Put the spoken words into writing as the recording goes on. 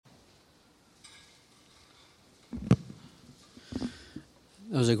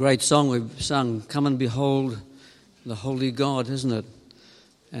That was a great song we've sung, Come and Behold the Holy God, isn't it?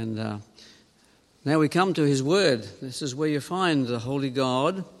 And now we come to his word. This is where you find the Holy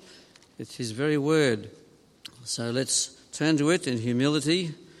God. It's his very word. So let's turn to it in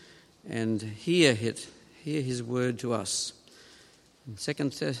humility and hear his word to us. In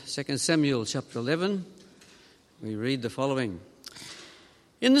 2 Samuel chapter 11, we read the following.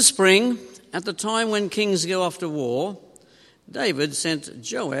 In the spring, at the time when kings go off to war, David sent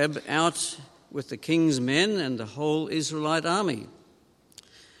Joab out with the king's men and the whole Israelite army.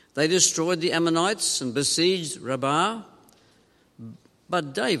 They destroyed the Ammonites and besieged Rabbah,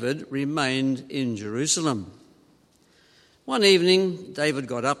 but David remained in Jerusalem. One evening, David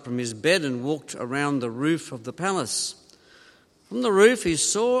got up from his bed and walked around the roof of the palace. From the roof, he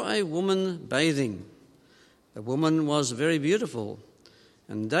saw a woman bathing. The woman was very beautiful,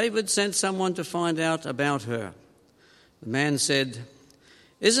 and David sent someone to find out about her. The man said,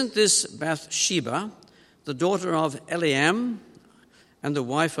 "Isn't this Bathsheba, the daughter of Eliam and the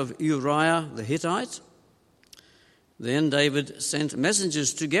wife of Uriah the Hittite?" Then David sent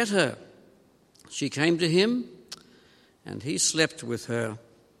messengers to get her. She came to him, and he slept with her.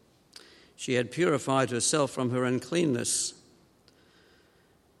 She had purified herself from her uncleanness.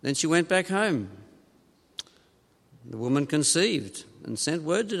 Then she went back home. The woman conceived and sent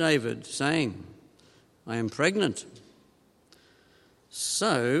word to David, saying, "I am pregnant."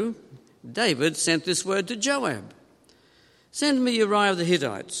 So David sent this word to Joab, "Send me Uriah the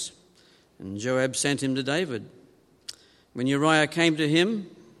Hittite." And Joab sent him to David. When Uriah came to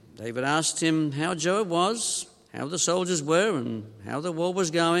him, David asked him how Joab was, how the soldiers were, and how the war was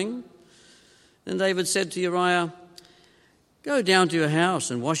going. Then David said to Uriah, "Go down to your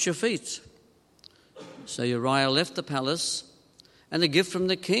house and wash your feet." So Uriah left the palace, and a gift from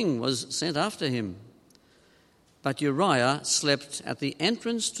the king was sent after him. But Uriah slept at the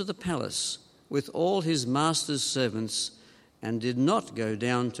entrance to the palace with all his master's servants and did not go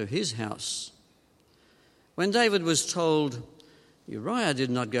down to his house. When David was told Uriah did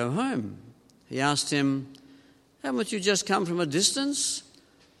not go home, he asked him, "Haven't you just come from a distance?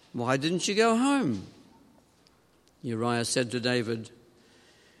 Why didn't you go home?" Uriah said to David,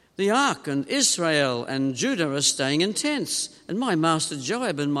 "The ark and Israel and Judah are staying in tents, and my master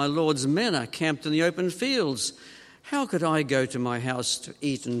Joab and my lord's men are camped in the open fields. How could I go to my house to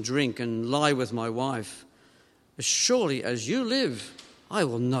eat and drink and lie with my wife? As surely as you live, I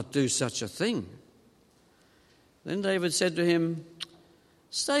will not do such a thing." Then David said to him,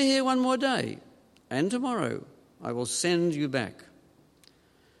 "Stay here one more day, and tomorrow I will send you back."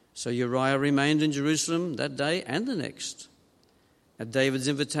 So Uriah remained in Jerusalem that day and the next. At David's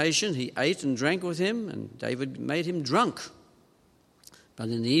invitation, he ate and drank with him, and David made him drunk. But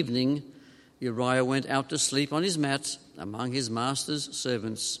in the evening, Uriah went out to sleep on his mat among his master's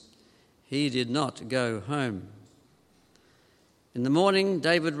servants. He did not go home. In the morning,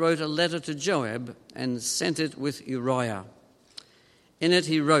 David wrote a letter to Joab and sent it with Uriah. In it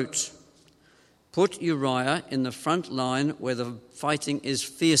he wrote, "Put Uriah in the front line where the fighting is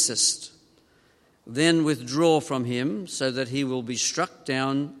fiercest. Then withdraw from him so that he will be struck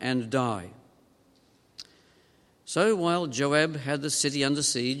down and die." So while Joab had the city under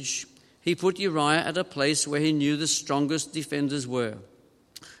siege, he put Uriah at a place where he knew the strongest defenders were.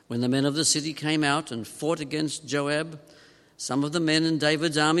 When the men of the city came out and fought against Joab, some of the men in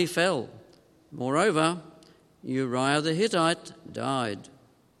David's army fell. Moreover, Uriah the Hittite died.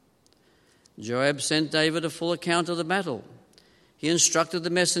 Joab sent David a full account of the battle. He instructed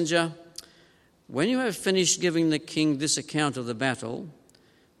the messenger, "When you have finished giving the king this account of the battle,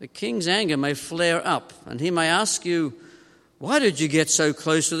 the king's anger may flare up, and he may ask you, 'Why did you get so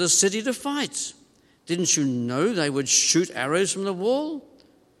close to the city to fight? Didn't you know they would shoot arrows from the wall?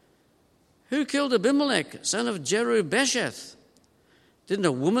 Who killed Abimelech, son of Jerubesheth? Didn't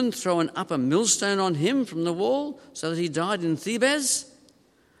a woman throw an upper millstone on him from the wall so that he died in Thebez?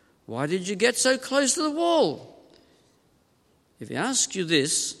 Why did you get so close to the wall?' If he asks you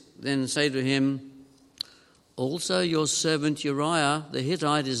this, then say to him, 'Also your servant Uriah the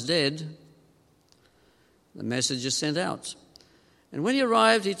Hittite is dead.'" The messenger sent out, and when he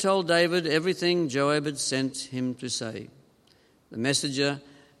arrived, he told David everything Joab had sent him to say. The messenger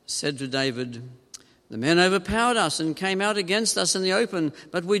said to David, "The men overpowered us and came out against us in the open,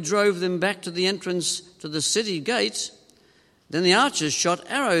 but we drove them back to the entrance to the city gate. Then the archers shot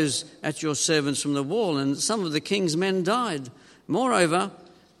arrows at your servants from the wall, and some of the king's men died. Moreover,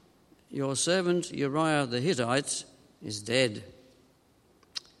 your servant Uriah the Hittite is dead."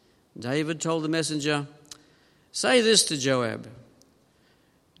 David told the messenger, "Say this to Joab,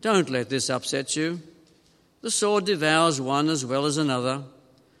 'Don't let this upset you. The sword devours one as well as another.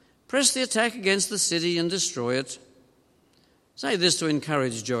 Press the attack against the city and destroy it. Say this to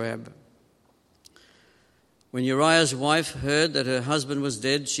encourage Joab. When Uriah's wife heard that her husband was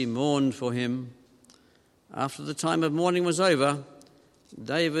dead, she mourned for him. After the time of mourning was over,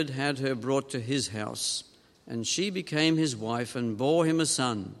 David had her brought to his house, and she became his wife and bore him a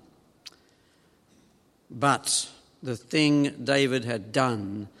son. But the thing David had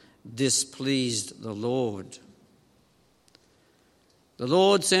done displeased the Lord. The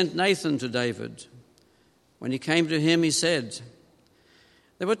Lord sent Nathan to David. When he came to him, he said,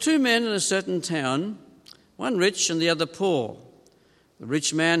 "There were two men in a certain town, one rich and the other poor. The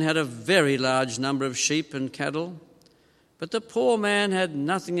rich man had a very large number of sheep and cattle, but the poor man had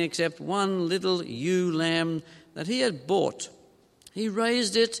nothing except one little ewe lamb that he had bought. He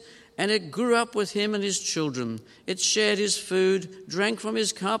raised it, and it grew up with him and his children. It shared his food, drank from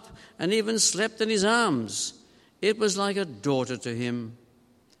his cup, and even slept in his arms. It was like a daughter to him.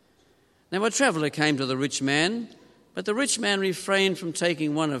 Now a traveller came to the rich man, but the rich man refrained from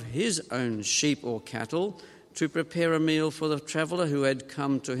taking one of his own sheep or cattle to prepare a meal for the traveller who had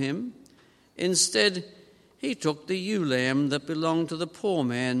come to him. Instead, he took the ewe lamb that belonged to the poor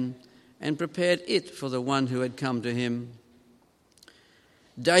man and prepared it for the one who had come to him.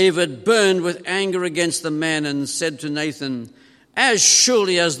 David burned with anger against the man and said to Nathan, 'As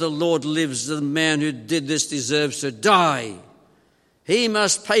surely as the Lord lives, the man who did this deserves to die. He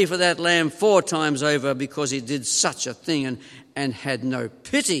must pay for that lamb 4 times over because he did such a thing and had no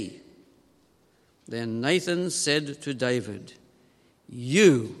pity.' Then Nathan said to David,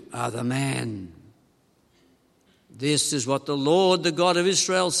 'You are the man. This is what the Lord, the God of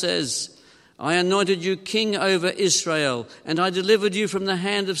Israel, says. I anointed you king over Israel, and I delivered you from the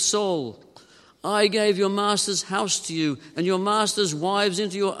hand of Saul. I gave your master's house to you, and your master's wives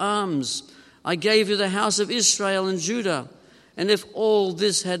into your arms. I gave you the house of Israel and Judah. And if all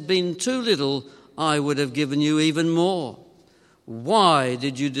this had been too little, I would have given you even more. Why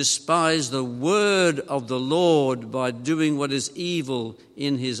did you despise the word of the Lord by doing what is evil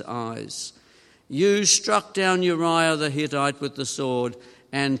in his eyes? You struck down Uriah the Hittite with the sword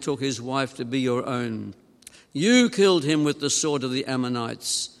and took his wife to be your own. You killed him with the sword of the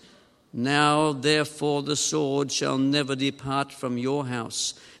Ammonites. Now, therefore, the sword shall never depart from your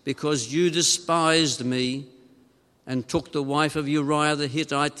house, because you despised me and took the wife of Uriah the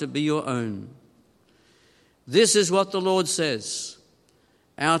Hittite to be your own. This is what the Lord says.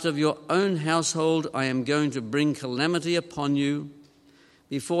 Out of your own household I am going to bring calamity upon you.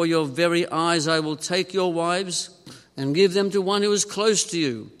 Before your very eyes I will take your wives and give them to one who is close to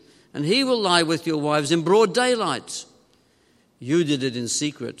you, and he will lie with your wives in broad daylight. You did it in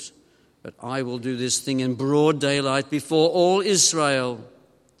secret, but I will do this thing in broad daylight before all Israel.'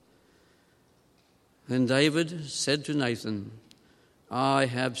 Then David said to Nathan, 'I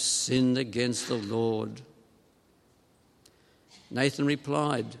have sinned against the Lord.' Nathan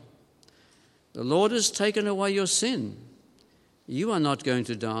replied, 'The Lord has taken away your sin. You are not going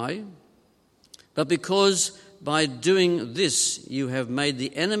to die. But because by doing this you have made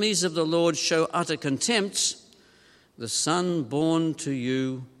the enemies of the Lord show utter contempt, the son born to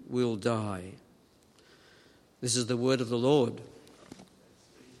you will die.' This is the word of the Lord.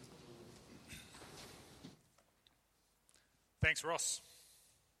 Thanks, Ross.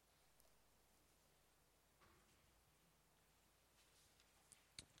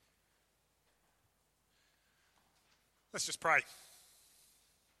 Let's just pray.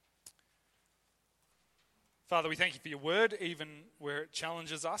 Father, we thank you for your word, even where it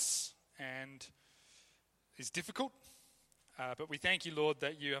challenges us and is difficult. But we thank you, Lord,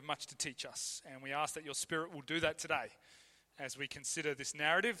 that you have much to teach us. And we ask that your Spirit will do that today as we consider this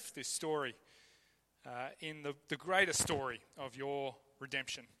narrative, this story, in the greater story of your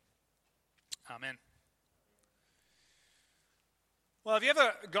redemption. Amen. Well, have you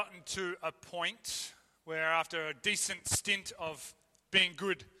ever gotten to a point where after a decent stint of being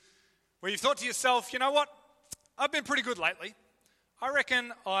good, where you've thought to yourself, you know what, I've been pretty good lately. I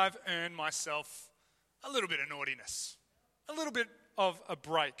reckon I've earned myself a little bit of naughtiness, a little bit of a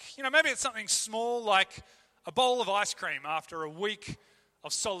break. You know, maybe it's something small like a bowl of ice cream after a week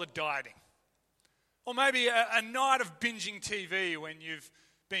of solid dieting. Or maybe a night of binging TV when you've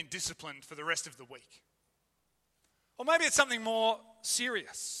been disciplined for the rest of the week. Or maybe it's something more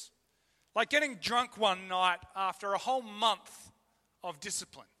serious, like getting drunk one night after a whole month of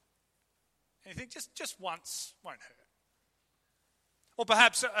discipline. And you think, just once won't hurt. Or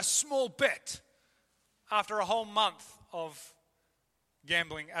perhaps a small bet after a whole month of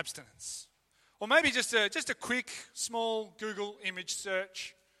gambling abstinence. Or maybe just a quick, small Google image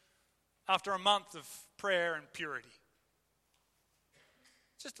search after a month of prayer and purity.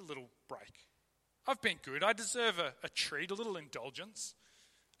 just a little break. I've been good. I deserve a treat, a little indulgence.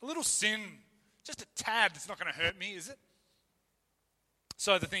 A little sin, just a tad, it's not going to hurt me, is it?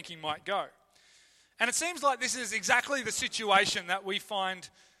 So the thinking might go. And it seems like this is exactly the situation that we find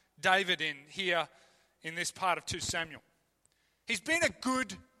David in here in this part of 2 Samuel. He's been a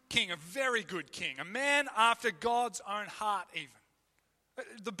good king, a very good king, a man after God's own heart even.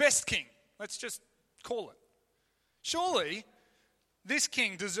 The best king, let's just call it. Surely, this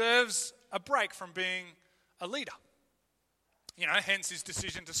king deserves a break from being a leader. Hence his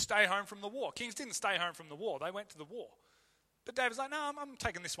decision to stay home from the war. Kings didn't stay home from the war, they went to the war. But David's like, no, I'm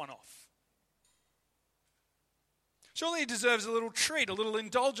taking this one off. Surely he deserves a little treat, a little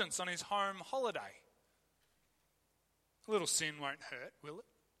indulgence on his home holiday. A little sin won't hurt, will it?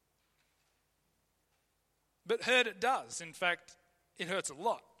 But hurt it does. In fact, it hurts a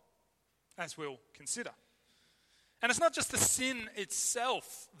lot, as we'll consider. And it's not just the sin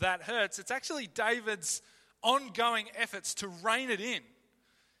itself that hurts, it's actually David's ongoing efforts to rein it in.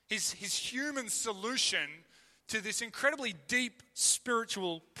 His human solution to this incredibly deep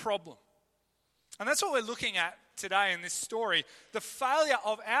spiritual problem. And that's what we're looking at today in this story, the failure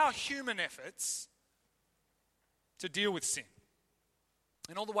of our human efforts to deal with sin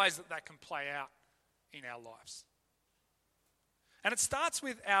and all the ways that can play out in our lives. And it starts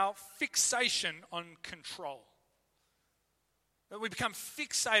with our fixation on control. That we become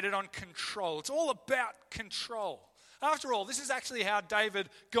fixated on control. It's all about control. After all, this is actually how David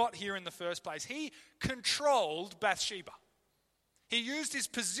got here in the first place. He controlled Bathsheba. He used his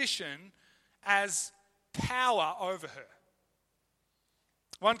position as power over her.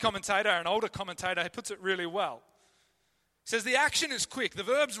 One commentator, an older commentator, puts it really well. He says, the action is quick. The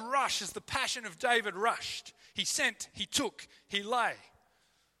verbs rush as the passion of David rushed. He sent, he took, he lay.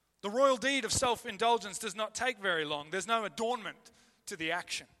 The royal deed of self-indulgence does not take very long. There's no adornment to the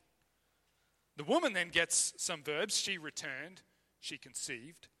action. The woman then gets some verbs. She returned, she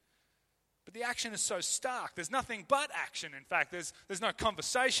conceived. But the action is so stark. There's nothing but action, in fact. There's no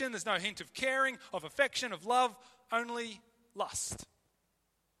conversation, there's no hint of caring, of affection, of love, only lust.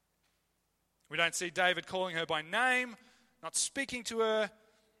 We don't see David calling her by name, not speaking to her,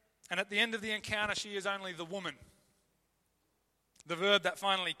 and at the end of the encounter, she is only the woman. The verb that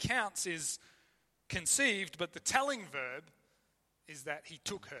finally counts is conceived, but the telling verb is that he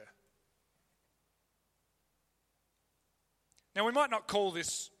took her. Now, we might not call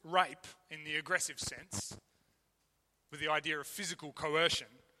this rape in the aggressive sense, with the idea of physical coercion,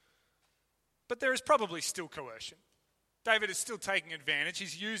 but there is probably still coercion. David is still taking advantage.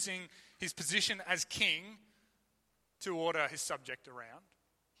 He's using his position as king to order his subject around.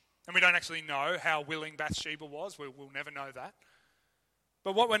 And we don't actually know how willing Bathsheba was. We'll never know that.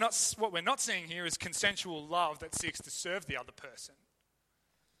 But what we're not seeing here is consensual love that seeks to serve the other person.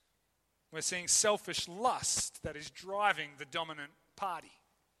 We're seeing selfish lust that is driving the dominant party.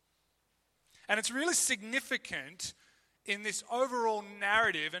 And it's really significant in this overall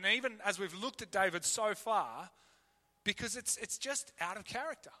narrative, and even as we've looked at David so far, because it's just out of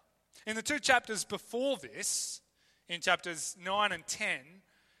character. In the 2 chapters before this, in chapters 9 and 10,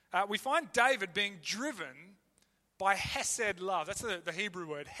 we find David being driven by hesed love. That's the Hebrew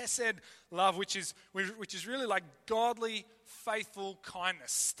word, hesed love, which is really like godly, faithful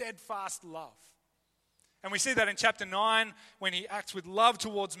kindness, steadfast love. And we see that in chapter 9 when he acts with love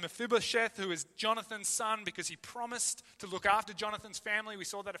towards Mephibosheth, who is Jonathan's son, because he promised to look after Jonathan's family. We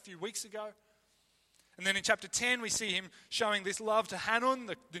saw that a few weeks ago. And then in chapter 10 we see him showing this love to Hanun,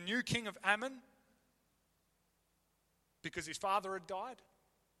 the new king of Ammon, because his father had died.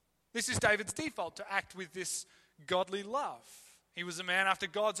 This is David's default, to act with this godly love. He was a man after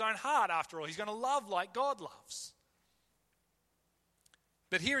God's own heart, after all. He's going to love like God loves.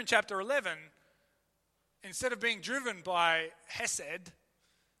 But here in chapter 11, instead of being driven by hesed,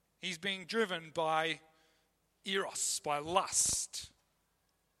 he's being driven by eros, by lust.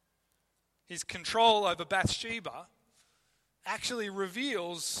 His control over Bathsheba actually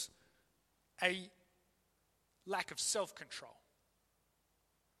reveals a lack of self-control.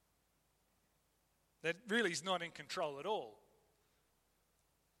 That really he's not in control at all.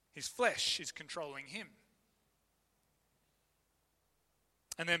 His flesh is controlling him.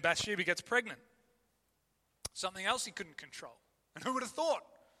 And then Bathsheba gets pregnant. Something else he couldn't control. And who would have thought?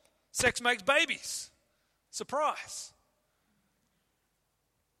 Sex makes babies. Surprise.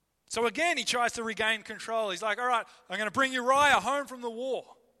 So again, he tries to regain control. He's like, all right, I'm going to bring Uriah home from the war.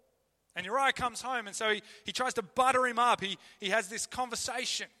 And Uriah comes home, and so he tries to butter him up. He has this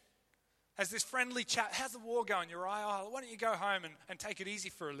conversation, has this friendly chat. How's the war going, Uriah? Oh, why don't you go home and take it easy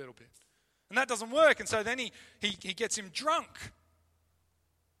for a little bit? And that doesn't work, and so then he gets him drunk.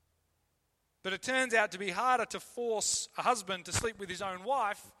 But it turns out to be harder to force a husband to sleep with his own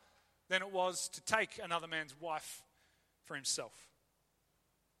wife than it was to take another man's wife for himself.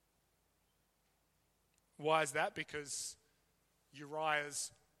 Why is that? Because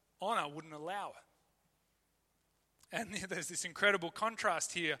Uriah's honor wouldn't allow it. And there's this incredible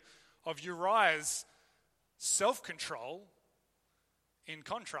contrast here of Uriah's self-control in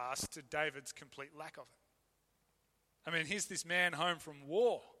contrast to David's complete lack of it. I mean, here's this man home from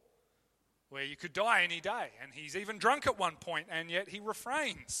war where you could die any day, and he's even drunk at one point, and yet he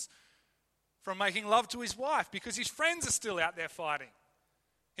refrains from making love to his wife because his friends are still out there fighting.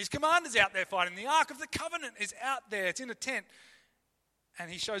 His commander's out there fighting. The Ark of the Covenant is out there. It's in a tent,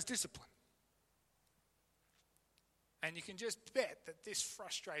 and he shows discipline. And you can just bet that this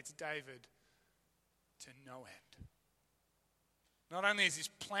frustrates David to no end. Not only is his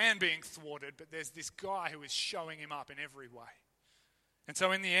plan being thwarted, but there's this guy who is showing him up in every way. And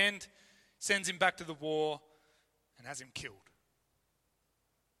so in the end, sends him back to the war and has him killed.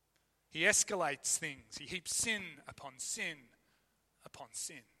 He escalates things. He heaps sin upon sin upon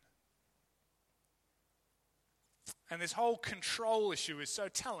sin. And this whole control issue is so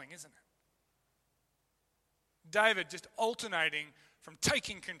telling, isn't it? David just alternating from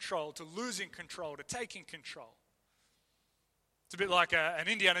taking control to losing control to taking control. It's a bit like an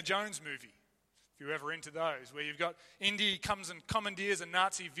Indiana Jones movie, if you're ever into those, where you've got Indy comes and commandeers a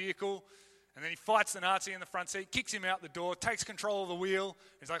Nazi vehicle, and then he fights the Nazi in the front seat, kicks him out the door, takes control of the wheel.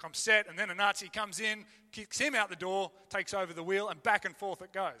 He's like, I'm set. And then a Nazi comes in, kicks him out the door, takes over the wheel, and back and forth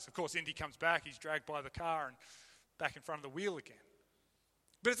it goes. Of course, Indy comes back. He's dragged by the car and back in front of the wheel again.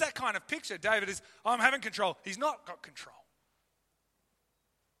 But it's that kind of picture. David is, I'm having control. He's not got control.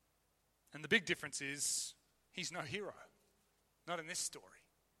 And the big difference is he's no hero. Not in this story.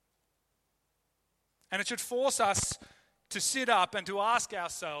 And it should force us to sit up and to ask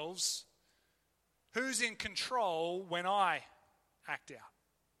ourselves, who's in control when I act out?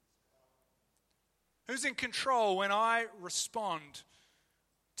 Who's in control when I respond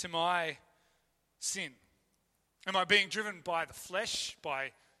to my sin? Am I being driven by the flesh,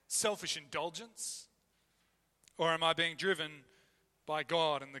 by selfish indulgence? Or am I being driven by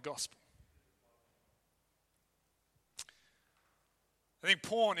God and the gospel? I think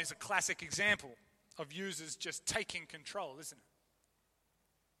porn is a classic example of users just taking control, isn't it?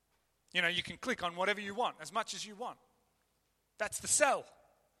 You know, you can click on whatever you want, as much as you want. That's the sell.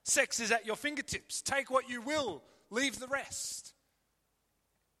 Sex is at your fingertips. Take what you will, leave the rest.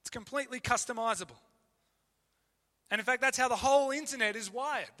 It's completely customizable. And in fact, that's how the whole internet is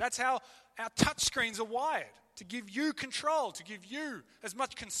wired. That's how our touchscreens are wired, to give you control, to give you as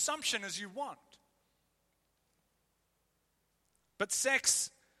much consumption as you want. But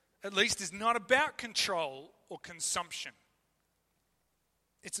sex, at least, is not about control or consumption.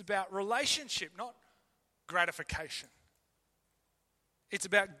 It's about relationship, not gratification. It's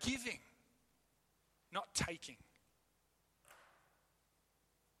about giving, not taking.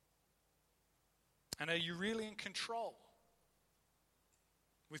 And are you really in control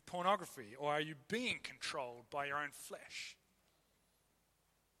with pornography, or are you being controlled by your own flesh?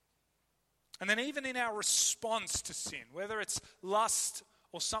 And then even in our response to sin, whether it's lust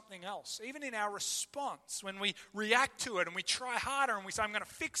or something else, even in our response, when we react to it and we try harder and we say, I'm going to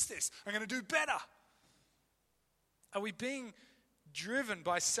fix this, I'm going to do better, are we being driven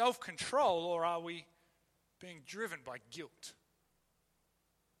by self-control, or are we being driven by guilt?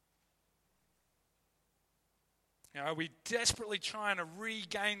 You know, are we desperately trying to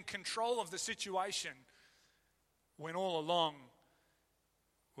regain control of the situation when all along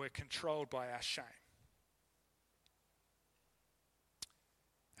we're controlled by our shame?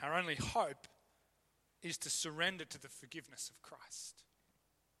 Our only hope is to surrender to the forgiveness of Christ,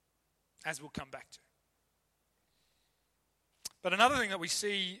 as we'll come back to. But another thing that we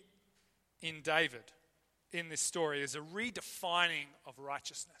see in David in this story is a redefining of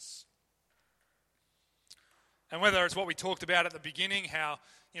righteousness. And whether it's what we talked about at the beginning, how,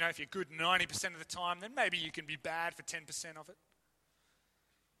 you know, if you're good 90% of the time, then maybe you can be bad for 10% of it.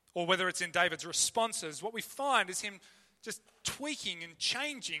 Or whether it's in David's responses, what we find is him just tweaking and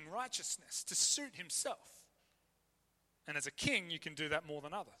changing righteousness to suit himself. And as a king, you can do that more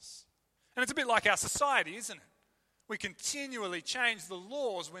than others. And it's a bit like our society, isn't it? We continually change the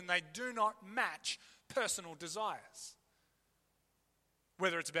laws when they do not match personal desires.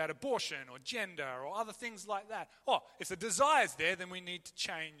 Whether it's about abortion or gender or other things like that. Oh, if the desire's there, then we need to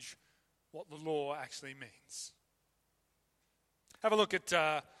change what the law actually means. Have a look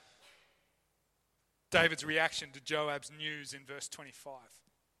at David's reaction to Joab's news in verse 25.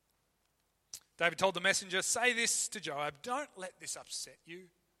 David told the messenger, say this to Joab, don't let this upset you.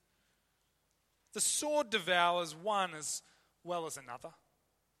 The sword devours one as well as another.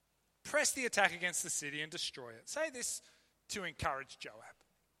 Press the attack against the city and destroy it. Say this to encourage Joab.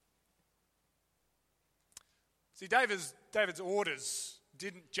 See, David's orders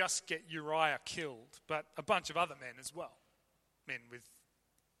didn't just get Uriah killed, but a bunch of other men as well. Men with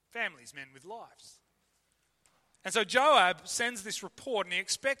families, men with lives. And so Joab sends this report, and he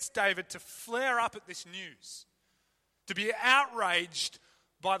expects David to flare up at this news, to be outraged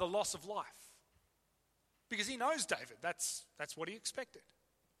by the loss of life. Because he knows David. That's what he expected.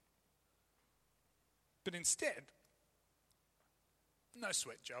 But instead, no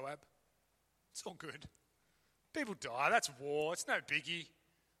sweat, Joab. It's all good. People die. That's war. It's no biggie.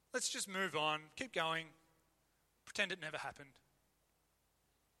 Let's just move on. Keep going. Pretend it never happened.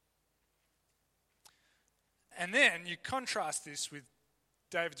 And then you contrast this with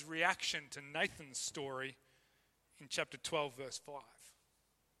David's reaction to Nathan's story in chapter 12, verse 5.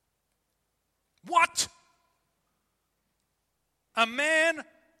 What? A man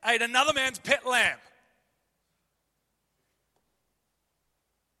ate another man's pet lamb.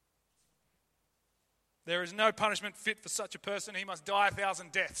 There is no punishment fit for such a person. He must die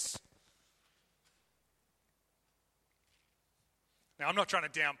 1,000 deaths. Now, I'm not trying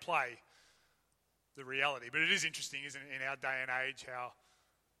to downplay the reality, but it is interesting, isn't it, in our day and age, how,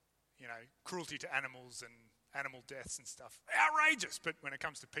 cruelty to animals and animal deaths and stuff, outrageous. But when it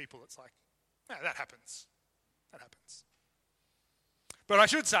comes to people, it's like, no, that happens. That happens. But I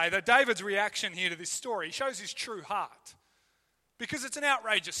should say that David's reaction here to this story shows his true heart, because it's an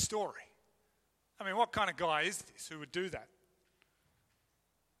outrageous story. I mean, what kind of guy is this who would do that?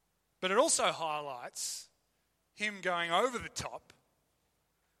 But it also highlights him going over the top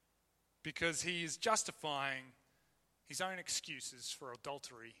because he is justifying his own excuses for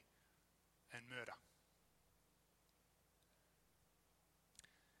adultery and murder.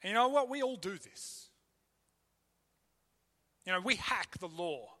 And you know what? We all do this. We hack the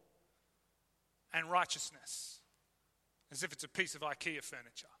law and righteousness as if it's a piece of IKEA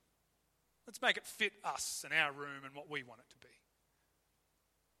furniture. Let's make it fit us and our room and what we want it to be.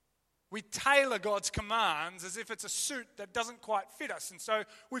 We tailor God's commands as if it's a suit that doesn't quite fit us, and so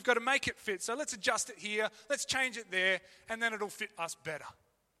we've got to make it fit. So let's adjust it here, let's change it there, and then it'll fit us better.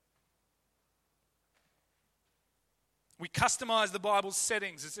 We customize the Bible's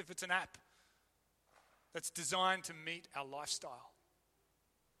settings as if it's an app that's designed to meet our lifestyle.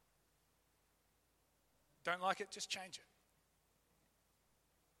 Don't like it? Just change it.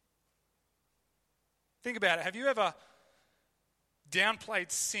 Think about it. Have you ever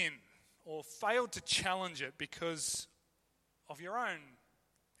downplayed sin or failed to challenge it because of your own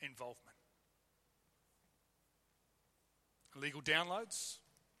involvement? Illegal downloads?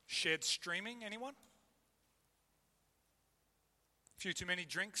 Shared streaming? Anyone? A few too many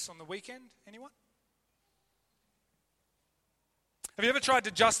drinks on the weekend? Anyone? Have you ever tried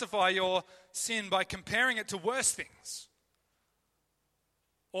to justify your sin by comparing it to worse things?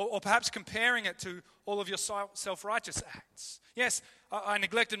 Or perhaps comparing it to all of your self-righteous acts. Yes, I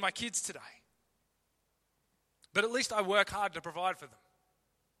neglected my kids today. But at least I work hard to provide for them.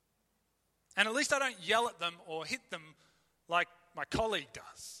 And at least I don't yell at them or hit them like my colleague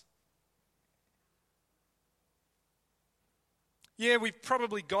does. Yeah, we've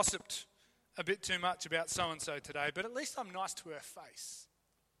probably gossiped a bit too much about so-and-so today, but at least I'm nice to her face.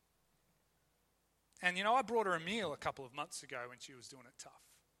 And I brought her a meal a couple of months ago when she was doing it tough.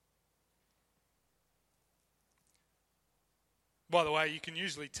 By the way, you can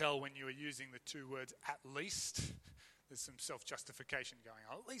usually tell when you are using the two words "at least." There's some self-justification going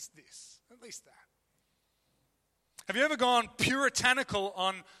on. At least this, at least that. Have you ever gone puritanical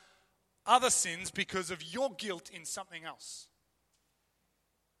on other sins because of your guilt in something else?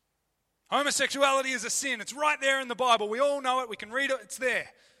 Homosexuality is a sin. It's right there in the Bible. We all know it. We can read it. It's there.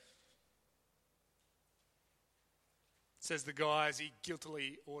 Says the guy as he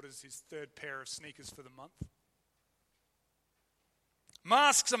guiltily orders his third pair of sneakers for the month.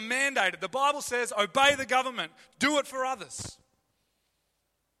 Masks are mandated. The Bible says, obey the government. Do it for others.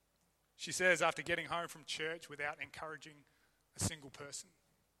 She says after getting home from church without encouraging a single person.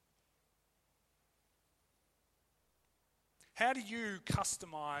 How do you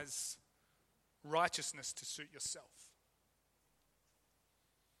customize righteousness to suit yourself?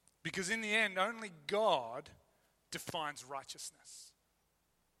 Because in the end, only God defines righteousness.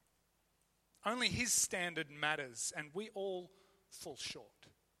 Only His standard matters, and we all fall short.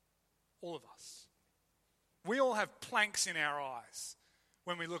 All of us. We all have planks in our eyes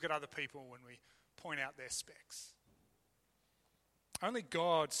when we look at other people, when we point out their specks. Only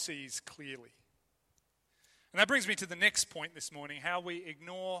God sees clearly. And that brings me to the next point this morning, how we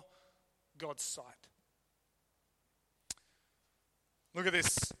ignore God's sight. Look at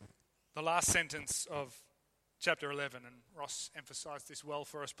this, the last sentence of chapter 11, and Ross emphasized this well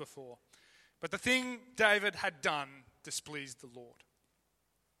for us before. But the thing David had done displeased the Lord.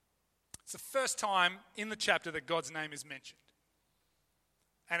 It's the first time in the chapter that God's name is mentioned.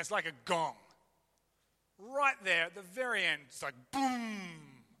 And it's like a gong. Right there at the very end, it's like boom,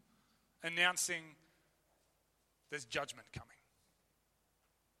 announcing there's judgment coming.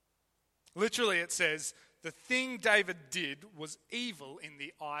 Literally it says, the thing David did was evil in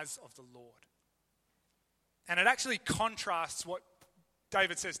the eyes of the Lord. And it actually contrasts what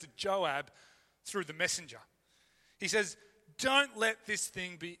David says to Joab through the messenger. He says, don't let this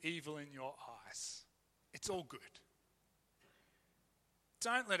thing be evil in your eyes. It's all good.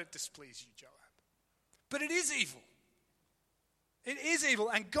 Don't let it displease you, Joab. But it is evil. It is evil,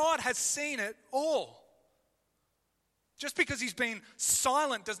 and God has seen it all. Just because he's been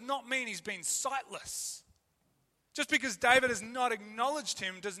silent does not mean he's been sightless. Just because David has not acknowledged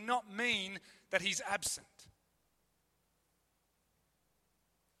him does not mean that he's absent.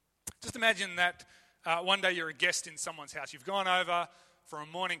 Just imagine that one day you're a guest in someone's house. You've gone over for a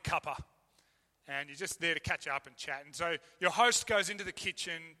morning cuppa and you're just there to catch up and chat. And so your host goes into the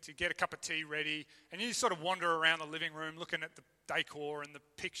kitchen to get a cup of tea ready, and you sort of wander around the living room looking at the decor and the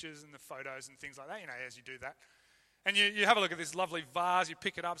pictures and the photos and things like that, as you do that. And you have a look at this lovely vase, you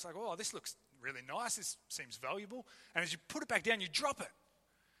pick it up, it's like, oh, this looks really nice, this seems valuable. And as you put it back down, you drop it.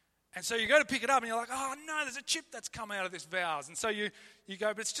 And so you go to pick it up and you're like, oh no, there's a chip that's come out of this vase. And so you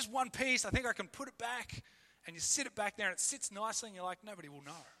go, but it's just one piece, I think I can put it back. And you sit it back there and it sits nicely and you're like, nobody will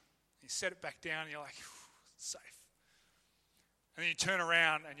know. You set it back down and you're like, safe. And then you turn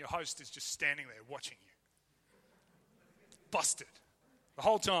around and your host is just standing there watching you. Busted. The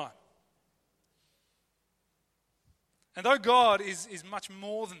whole time. And though God is much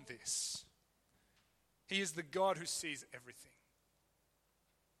more than this, he is the God who sees everything.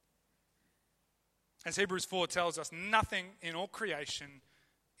 As Hebrews 4 tells us, nothing in all creation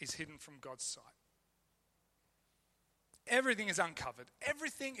is hidden from God's sight. Everything is uncovered.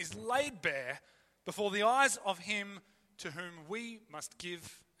 Everything is laid bare before the eyes of him to whom we must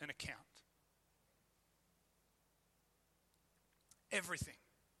give an account. Everything.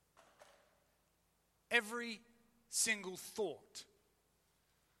 Every single thought,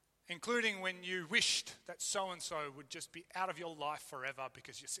 including when you wished that so-and-so would just be out of your life forever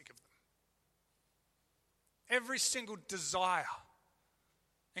because you're sick of them. Every single desire,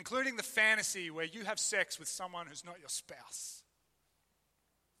 including the fantasy where you have sex with someone who's not your spouse.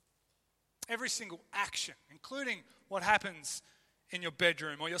 Every single action, including what happens in your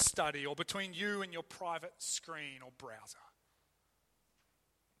bedroom or your study or between you and your private screen or browser.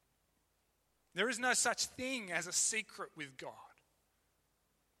 There is no such thing as a secret with God.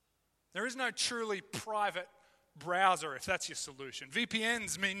 There is no truly private browser if that's your solution.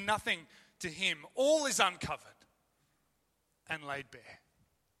 VPNs mean nothing to him. All is uncovered and laid bare.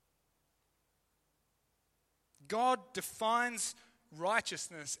 God defines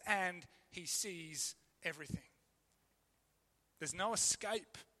righteousness and he sees everything. There's no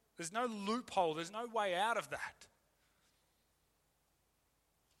escape. There's no loophole. There's no way out of that.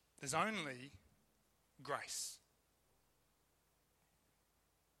 There's only grace.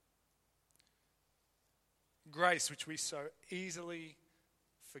 Grace, which we so easily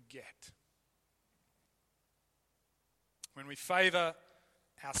forget. When we favour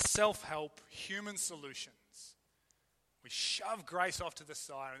our self-help human solutions, we shove grace off to the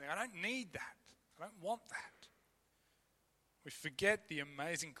side and think, I don't need that. I don't want that. We forget the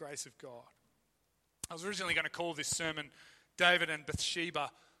amazing grace of God. I was originally going to call this sermon David and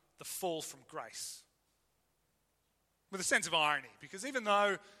Bathsheba, the fall from grace. With a sense of irony, because even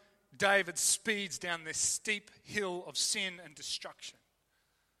though David speeds down this steep hill of sin and destruction,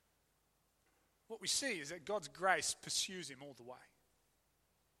 what we see is that God's grace pursues him all the way.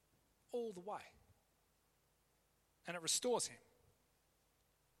 All the way. And it restores him.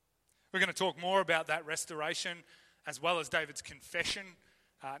 We're going to talk more about that restoration as well as David's confession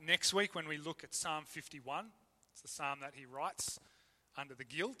next week when we look at Psalm 51. It's the psalm that he writes under the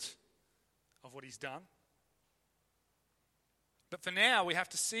guilt of what he's done. But for now, we have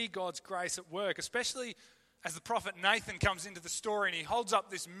to see God's grace at work, especially as the prophet Nathan comes into the story and he holds up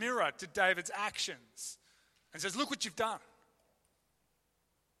this mirror to David's actions and says, look what you've done.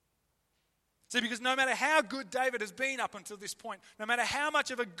 See, because no matter how good David has been up until this point, no matter how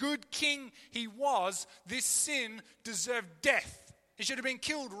much of a good king he was, this sin deserved death. He should have been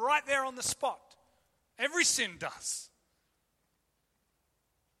killed right there on the spot. Every sin does.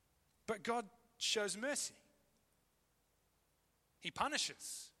 But God shows mercy. He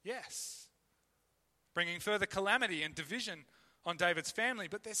punishes, yes, bringing further calamity and division on David's family,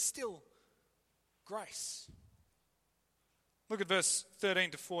 but there's still grace. Look at verse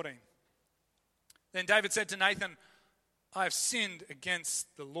 13 to 14. Then David said to Nathan, I have sinned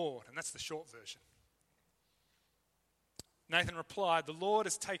against the Lord. And that's the short version. Nathan replied, the Lord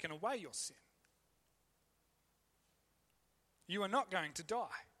has taken away your sin. You are not going to die.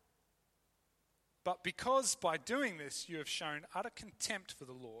 But because by doing this you have shown utter contempt for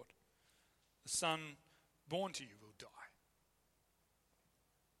the Lord, the son born to you will die.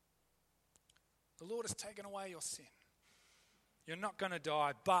 The Lord has taken away your sin. You're not going to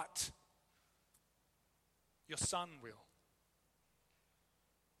die, but your son will.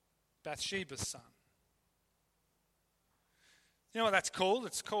 Bathsheba's son. You know what that's called?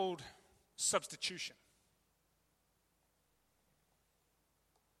 It's called substitution.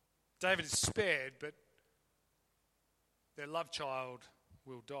 David is spared, but their love child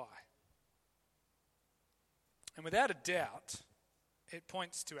will die. And without a doubt, it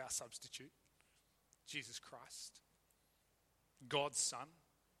points to our substitute, Jesus Christ, God's Son.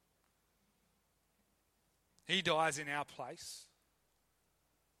 He dies in our place.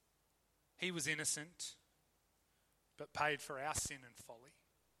 He was innocent, but paid for our sin and folly.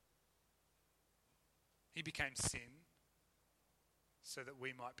 He became sin so that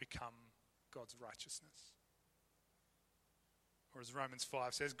we might become God's righteousness. Or as Romans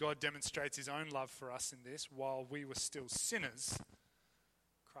 5 says, God demonstrates his own love for us in this: while we were still sinners,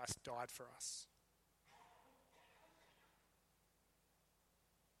 Christ died for us.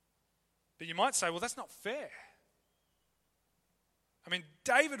 But you might say, well, that's not fair. I mean,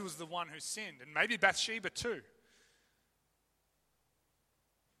 David was the one who sinned, and maybe Bathsheba too.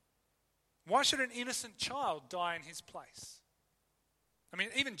 Why should an innocent child die in his place? I mean,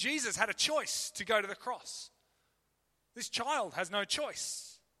 even Jesus had a choice to go to the cross. This child has no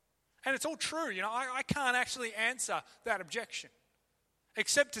choice. And it's all true. You know, I can't actually answer that objection,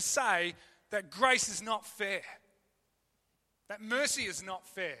 except to say that grace is not fair. That mercy is not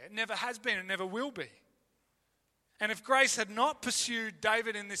fair. It never has been and never will be. And if grace had not pursued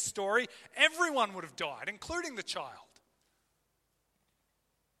David in this story, everyone would have died, including the child.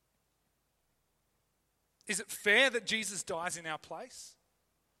 Is it fair that Jesus dies in our place?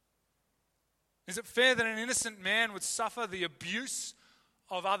 Is it fair that an innocent man would suffer the abuse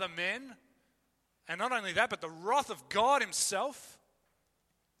of other men? And not only that, but the wrath of God himself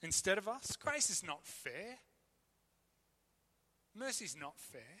instead of us? Grace is not fair. Mercy is not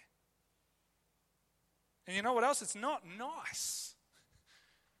fair. And you know what else? It's not nice.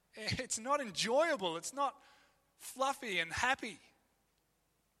 It's not enjoyable. It's not fluffy and happy.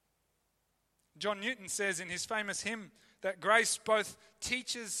 John Newton says in his famous hymn that grace both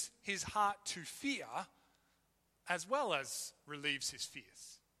teaches his heart to fear as well as relieves his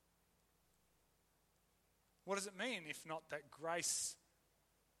fears. What does it mean if not that grace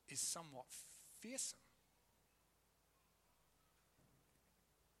is somewhat fearsome?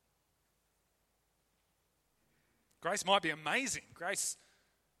 Grace might be amazing. Grace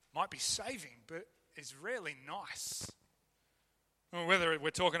might be saving, but it's rarely nice. Or whether we're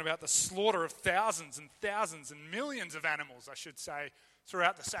talking about the slaughter of thousands and thousands and millions of animals, I should say,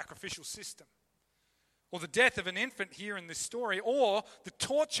 throughout the sacrificial system. Or the death of an infant here in this story. Or the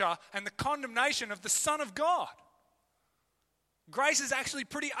torture and the condemnation of the Son of God. Grace is actually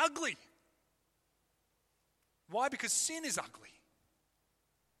pretty ugly. Why? Because sin is ugly.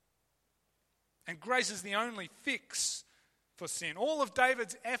 And grace is the only fix for sin. All of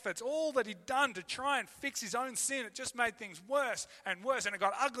David's efforts, all that he'd done to try and fix his own sin, it just made things worse and worse, and it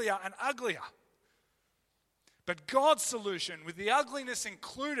got uglier and uglier. But God's solution, with the ugliness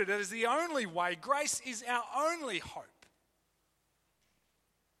included, is the only way. Grace is our only hope.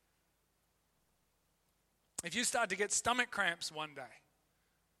 If you start to get stomach cramps one day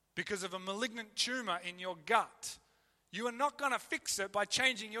because of a malignant tumor in your gut, you are not going to fix it by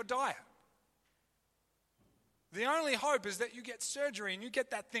changing your diet. The only hope is that you get surgery and you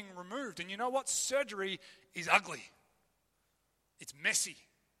get that thing removed. And you know what? Surgery is ugly. It's messy.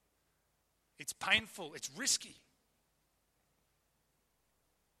 It's painful. It's risky.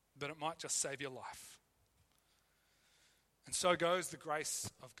 But it might just save your life. And so goes the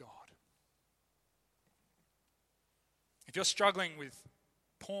grace of God. If you're struggling with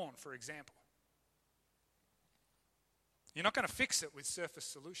porn, for example, you're not going to fix it with surface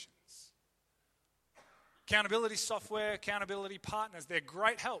solutions. Accountability software, accountability partners, they're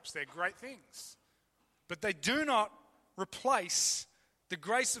great helps, they're great things. But they do not replace the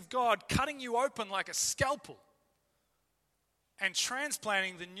grace of God cutting you open like a scalpel and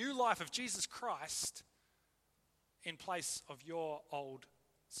transplanting the new life of Jesus Christ in place of your old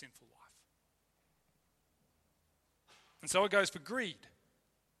sinful life. And so it goes for greed.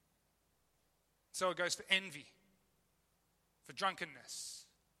 So it goes for envy, for drunkenness,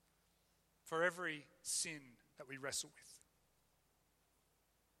 for every sin that we wrestle with.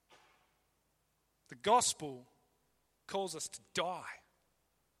 The gospel calls us to die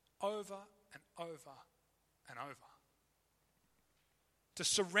over and over and over. To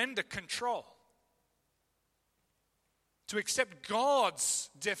surrender control. To accept God's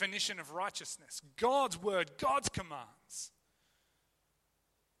definition of righteousness, God's word, God's commands.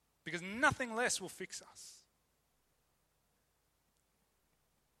 Because nothing less will fix us.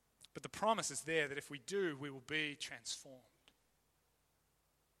 But the promise is there that if we do, we will be transformed.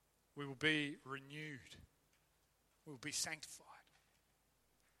 We will be renewed. We will be sanctified.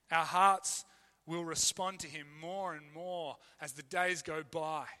 Our hearts will respond to him more and more as the days go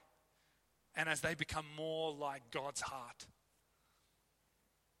by and as they become more like God's heart.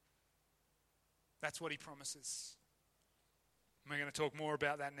 That's what he promises. We're going to talk more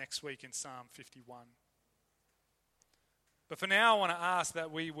about that next week in Psalm 51. But for now, I want to ask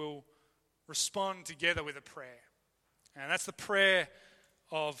that we will respond together with a prayer. And that's the prayer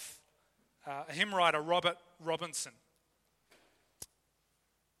of a hymn writer, Robert Robinson.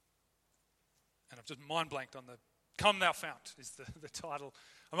 And I've just mind blanked on the Come Thou Fount is the title.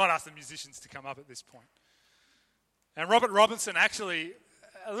 I might ask the musicians to come up at this point. And Robert Robinson actually,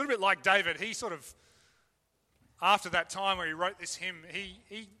 a little bit like David, he sort of, after that time where he wrote this hymn,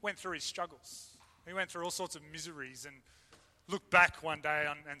 he went through his struggles. He went through all sorts of miseries and looked back one day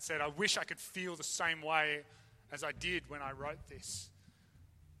and said, I wish I could feel the same way as I did when I wrote this.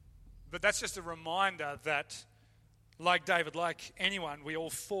 But that's just a reminder that, like David, like anyone, we all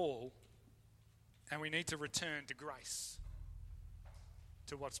fall and we need to return to grace,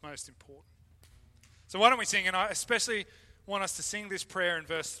 to what's most important. So why don't we sing? And I especially want us to sing this prayer in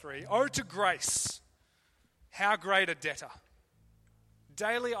verse 3. Oh, to grace, how great a debtor.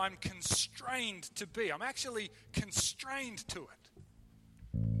 Daily I'm constrained to be. I'm actually constrained to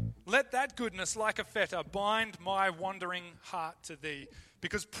it. Let that goodness like a fetter bind my wandering heart to thee.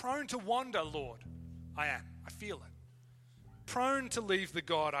 Because prone to wander, Lord, I am. I feel it. Prone to leave the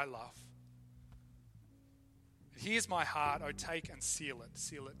God I love. Here's my heart, oh take and seal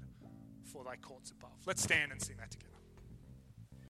it for thy courts above. Let's stand and sing that together.